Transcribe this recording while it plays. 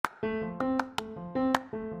You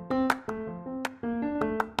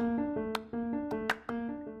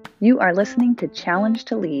are listening to Challenge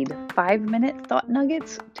to Lead, 5-minute thought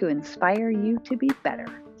nuggets to inspire you to be better.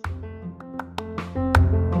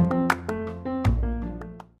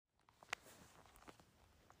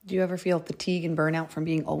 Do you ever feel fatigue and burnout from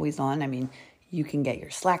being always on? I mean, you can get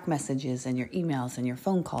your Slack messages and your emails and your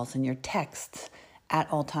phone calls and your texts at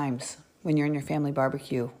all times. When you're in your family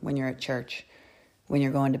barbecue, when you're at church, when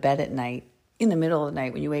you're going to bed at night, in the middle of the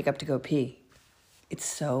night when you wake up to go pee. It's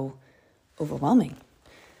so overwhelming,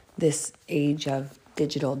 this age of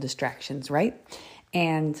digital distractions, right?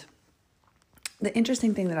 And the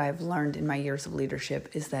interesting thing that I've learned in my years of leadership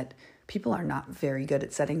is that people are not very good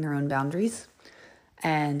at setting their own boundaries.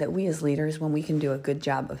 And that we as leaders, when we can do a good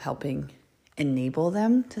job of helping enable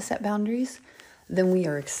them to set boundaries, then we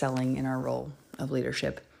are excelling in our role of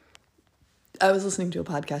leadership. I was listening to a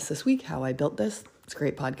podcast this week, How I Built This. It's a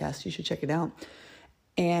great podcast. You should check it out.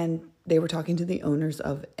 And they were talking to the owners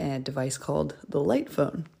of a device called the Light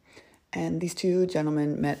Phone. And these two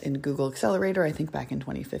gentlemen met in Google Accelerator, I think back in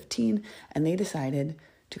 2015, and they decided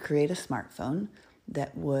to create a smartphone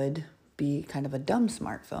that would be kind of a dumb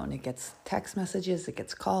smartphone. It gets text messages, it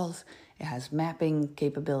gets calls, it has mapping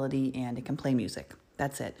capability, and it can play music.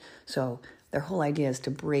 That's it. So their whole idea is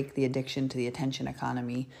to break the addiction to the attention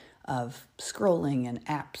economy of scrolling and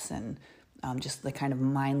apps and just the kind of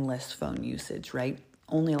mindless phone usage, right?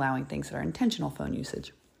 Only allowing things that are intentional phone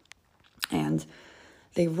usage. And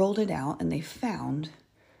they rolled it out and they found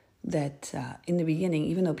that in the beginning,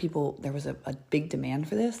 even though there was a big demand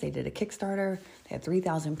for this, they did a Kickstarter, they had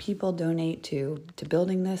 3,000 people donate to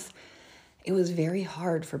building this. It was very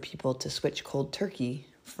hard for people to switch cold turkey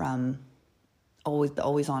from the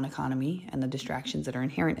always-on economy and the distractions that are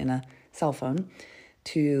inherent in a cell phone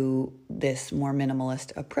to this more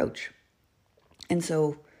minimalist approach. And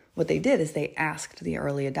so what they did is they asked the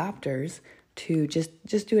early adopters to just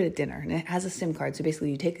do it at dinner. And it has a SIM card. So basically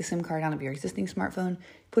you take a SIM card out of your existing smartphone,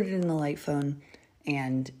 put it in the Light Phone,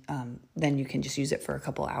 and then you can just use it for a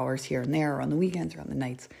couple hours here and there or on the weekends or on the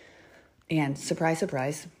nights. And surprise,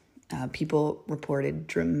 surprise, people reported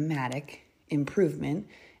dramatic improvement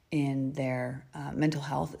in their mental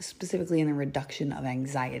health, specifically in the reduction of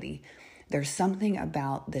anxiety. There's something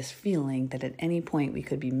about this feeling that at any point we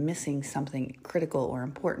could be missing something critical or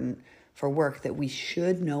important for work that we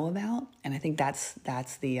should know about. And I think that's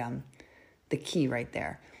the key right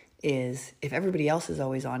there, is if everybody else is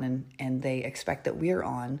always on and they expect that we're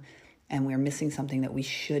on and we're missing something that we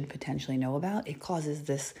should potentially know about, it causes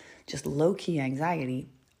this just low-key anxiety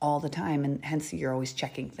all the time. And hence you're always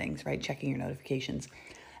checking things, right? Checking your notifications.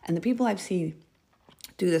 And the people I've seen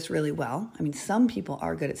do this really well. I mean, some people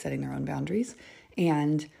are good at setting their own boundaries,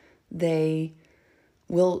 and they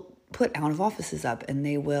will put out of offices up, and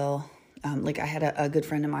they will, like I had a good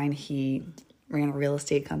friend of mine, he ran a real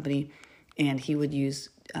estate company, and he would use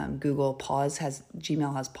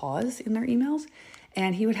Gmail has pause in their emails,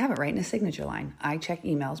 and he would have it right in a signature line. I check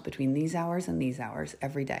emails between these hours and these hours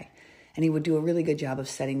every day. And he would do a really good job of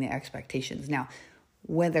setting the expectations. Now,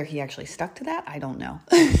 whether he actually stuck to that, I don't know.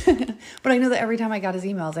 But I know that every time I got his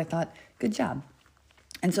emails, I thought, good job.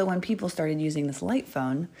 And so when people started using this Light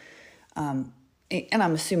Phone, and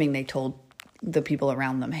I'm assuming they told the people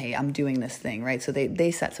around them, hey, I'm doing this thing, right? So they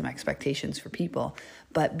set some expectations for people.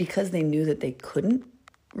 But because they knew that they couldn't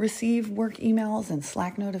receive work emails and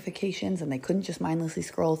Slack notifications, and they couldn't just mindlessly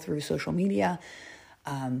scroll through social media,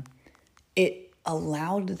 it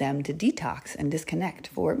allowed them to detox and disconnect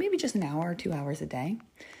for maybe just an hour or 2 hours a day.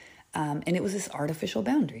 And it was this artificial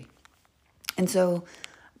boundary. And so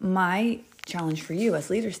my challenge for you as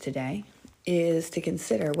leaders today is to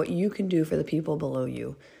consider what you can do for the people below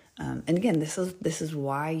you. And again, this is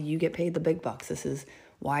why you get paid the big bucks. This is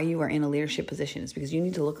why you are in a leadership position. It's because you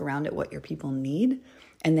need to look around at what your people need,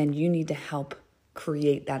 and then you need to help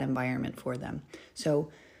create that environment for them. So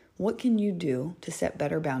what can you do to set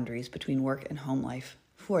better boundaries between work and home life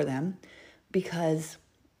for them? Because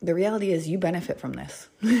the reality is you benefit from this.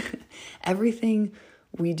 Everything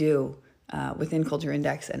we do within Culture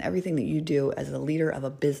Index and everything that you do as a leader of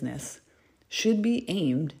a business should be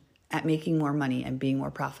aimed at making more money and being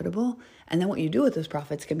more profitable. And then what you do with those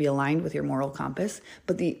profits can be aligned with your moral compass.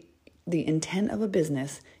 But the intent of a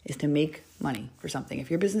business is to make money for something.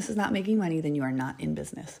 If your business is not making money, then you are not in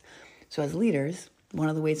business. So as leaders, one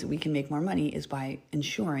of the ways that we can make more money is by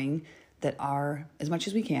ensuring that as much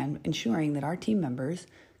as we can, ensuring that our team members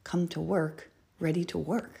come to work ready to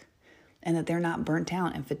work, and that they're not burnt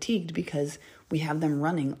out and fatigued because we have them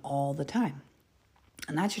running all the time.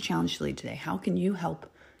 And that's your challenge to lead today. How can you help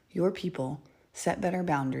your people set better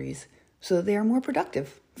boundaries so that they are more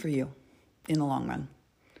productive for you in the long run.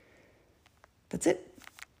 That's it.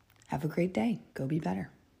 Have a great day. Go be better.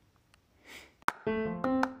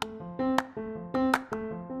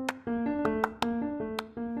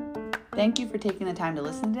 Thank you for taking the time to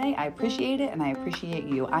listen today. I appreciate it, and I appreciate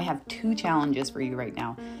you. I have 2 challenges for you right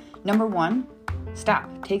now. Number 1, stop.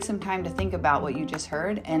 Take some time to think about what you just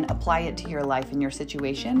heard and apply it to your life and your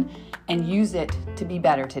situation and use it to be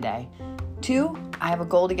better today. 2, I have a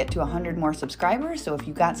goal to get to 100 more subscribers, so if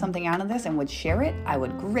you got something out of this and would share it, I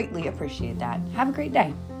would greatly appreciate that. Have a great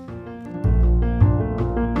day.